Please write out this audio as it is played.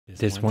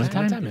This one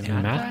time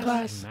in math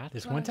class.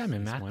 This one time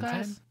in math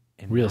class.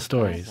 Real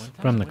stories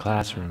from the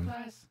classroom.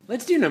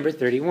 Let's do number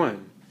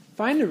 31.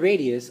 Find the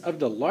radius of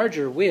the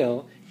larger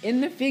wheel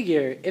in the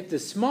figure if the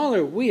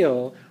smaller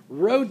wheel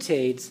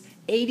rotates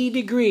 80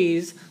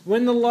 degrees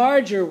when the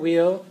larger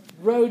wheel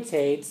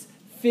rotates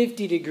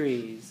 50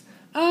 degrees.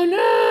 Oh no!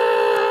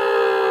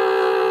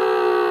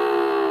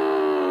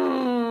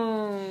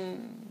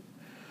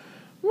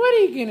 What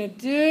are you gonna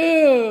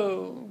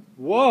do?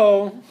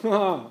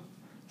 Whoa!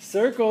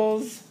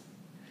 Circles.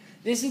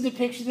 This is the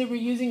picture that we're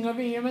using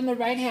over here on the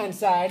right-hand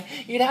side.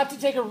 You'd have to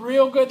take a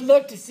real good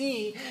look to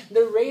see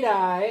the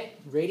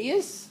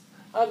radius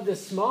of the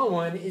small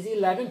one is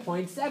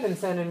 11.7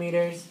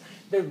 centimeters.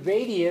 The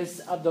radius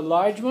of the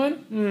large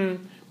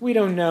one, we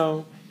don't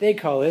know. They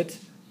call it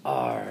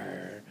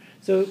R.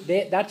 So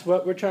that's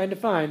what we're trying to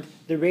find,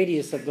 the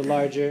radius of the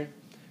larger.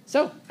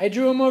 So I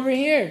drew them over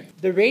here.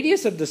 The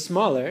radius of the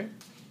smaller,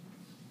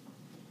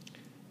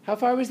 how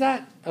far was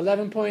that?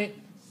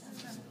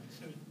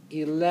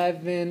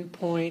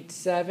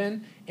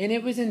 11.7, and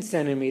it was in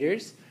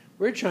centimeters.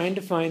 We're trying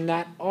to find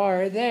that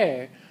R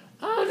there.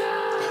 Oh no!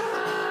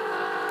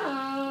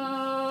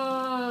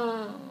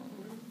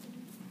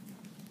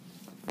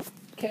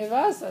 ¿Qué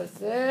vas a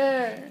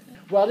hacer?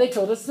 Well, they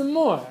told us some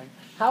more.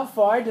 How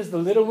far does the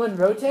little one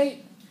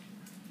rotate?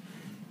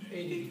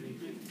 80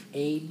 degrees.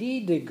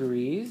 80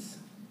 degrees.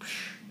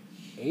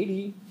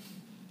 80.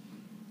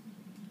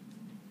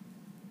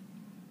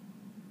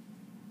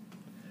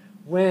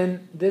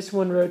 When this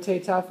one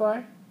rotates how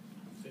far?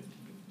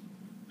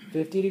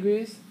 50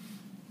 degrees?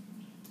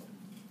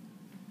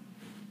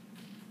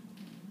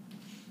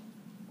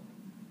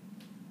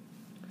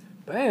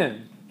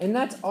 Bam! And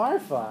that's R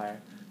far.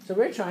 So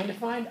we're trying to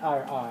find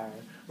our R.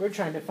 We're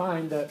trying to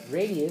find the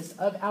radius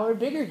of our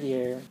bigger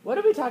gear. What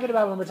are we talking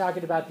about when we're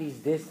talking about these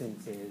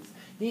distances?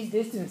 These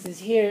distances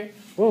here,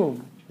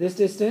 boom, this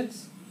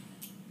distance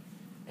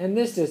and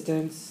this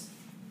distance,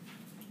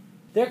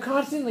 they're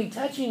constantly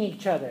touching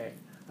each other.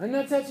 I'm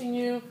not touching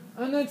you.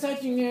 I'm not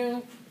touching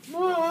you.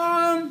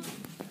 Mom!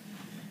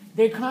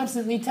 They're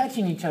constantly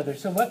touching each other.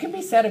 So what can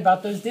be said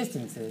about those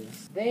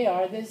distances? They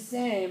are the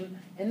same.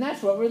 And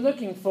that's what we're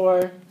looking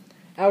for.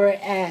 Our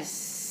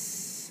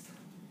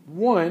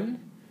S1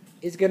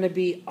 is going to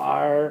be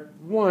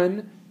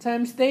R1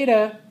 times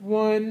theta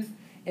 1.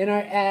 And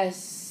our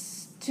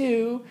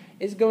S2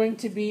 is going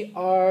to be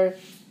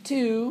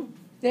R2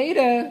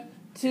 theta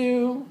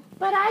 2.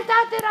 But I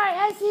thought that our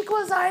S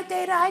equals R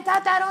theta. I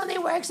thought that only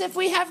works if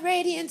we have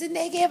radians and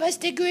they give us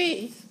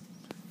degrees.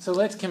 So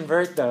let's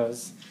convert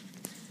those.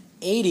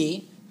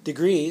 80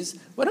 degrees.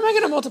 What am I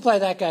going to multiply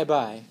that guy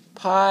by?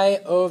 Pi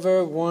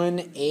over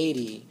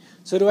 180.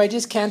 So do I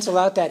just cancel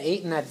out that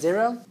 8 and that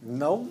 0?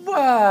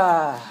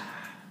 No.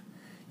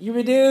 You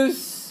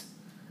reduce.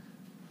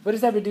 What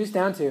does that reduce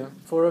down to?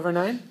 4 over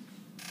 9?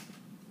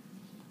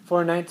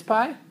 4 ninths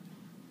pi?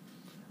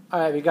 All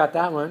right, we got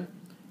that one.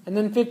 And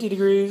then 50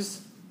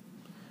 degrees.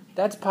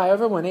 That's pi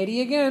over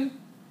 180 again.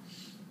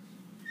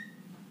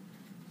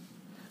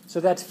 So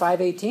that's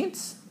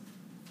 5/18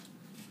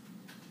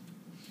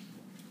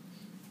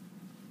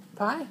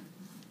 pi.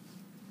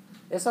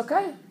 It's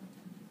okay.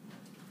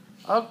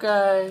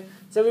 Okay.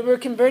 So we were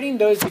converting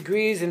those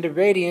degrees into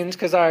radians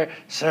because our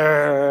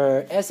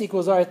S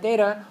equals R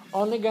theta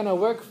only going to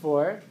work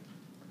for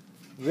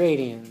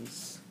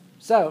radians.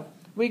 So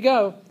we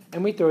go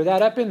and we throw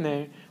that up in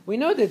there. We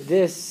know that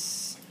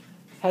this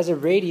has a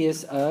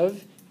radius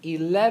of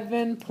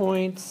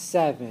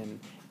 11.7,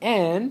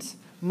 and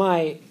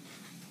my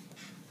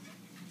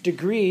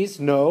degrees,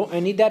 no,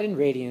 I need that in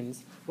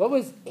radians. What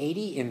was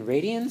 80 in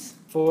radians?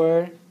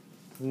 4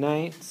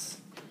 ninths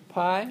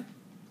pi.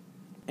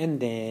 And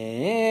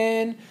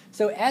then,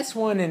 so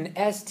S1 and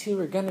S2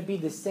 are going to be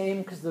the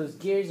same because those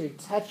gears are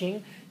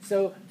touching.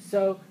 So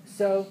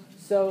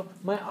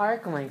my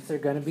arc lengths are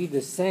going to be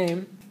the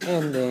same.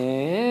 And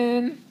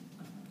then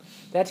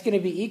that's going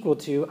to be equal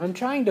to, I'm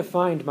trying to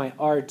find my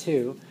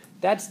R2.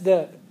 That's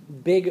the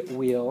big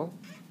wheel.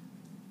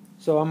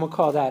 So I'm going to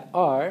call that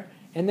R.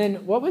 And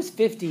then what was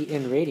 50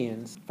 in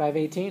radians?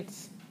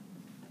 5/18?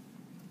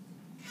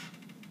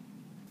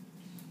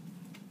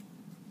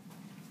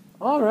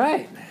 All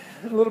right.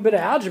 A little bit of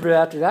algebra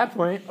after that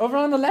point. Over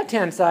on the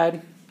left-hand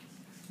side,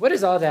 what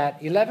is all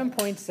that?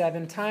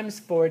 11.7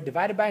 times 4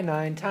 divided by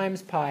 9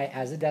 times pi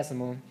as a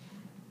decimal.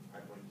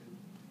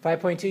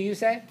 5.2, you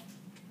say?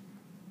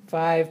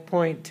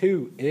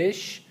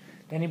 5.2-ish.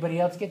 Did anybody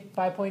else get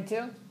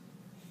 5.2?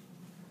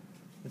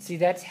 Let's see,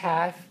 that's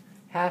half.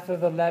 Half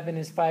of 11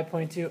 is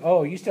 5.2.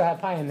 Oh, you still have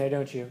pi in there,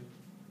 don't you?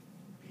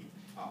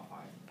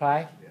 Pi?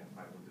 Yeah,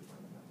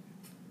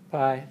 pi.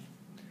 Pi.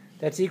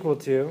 That's equal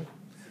to?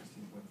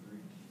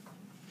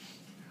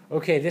 16.3.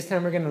 Okay, this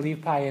time we're going to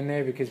leave pi in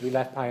there because we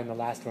left pi in the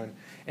last one.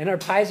 And our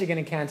pi's are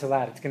going to cancel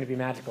out. It's going to be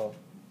magical.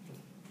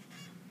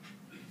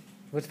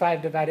 What's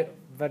 5 divided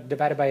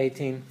by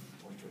 18?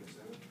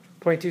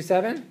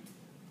 0.27?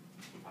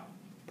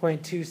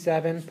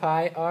 0.27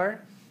 pi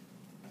r.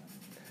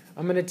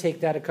 I'm going to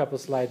take that a couple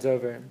slides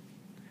over.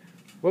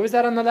 What was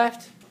that on the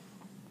left?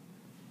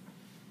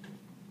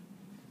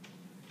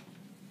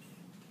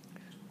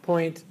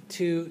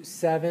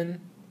 0.27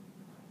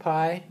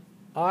 pi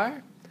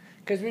r?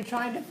 Because we're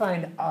trying to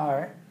find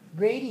our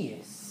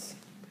radius.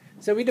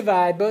 So we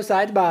divide both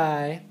sides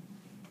by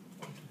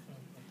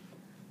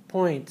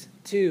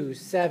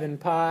 0.27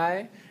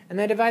 pi, and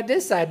then divide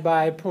this side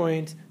by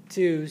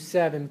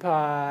 0.27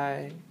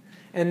 pi.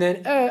 And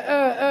then,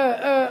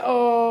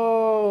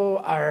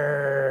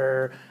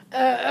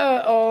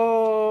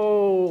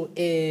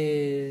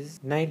 is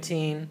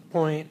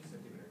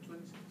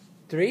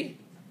 19.3?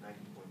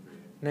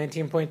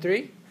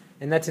 19.3?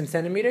 And that's in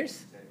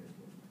centimeters?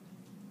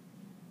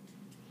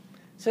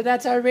 So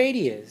that's our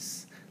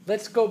radius.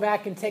 Let's go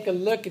back and take a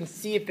look and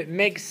see if it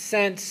makes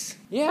sense.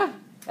 Yeah,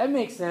 that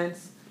makes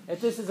sense.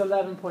 If this is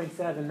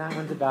 11.7, that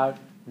one's about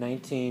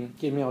 19.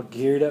 Get me all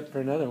geared up for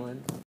another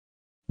one.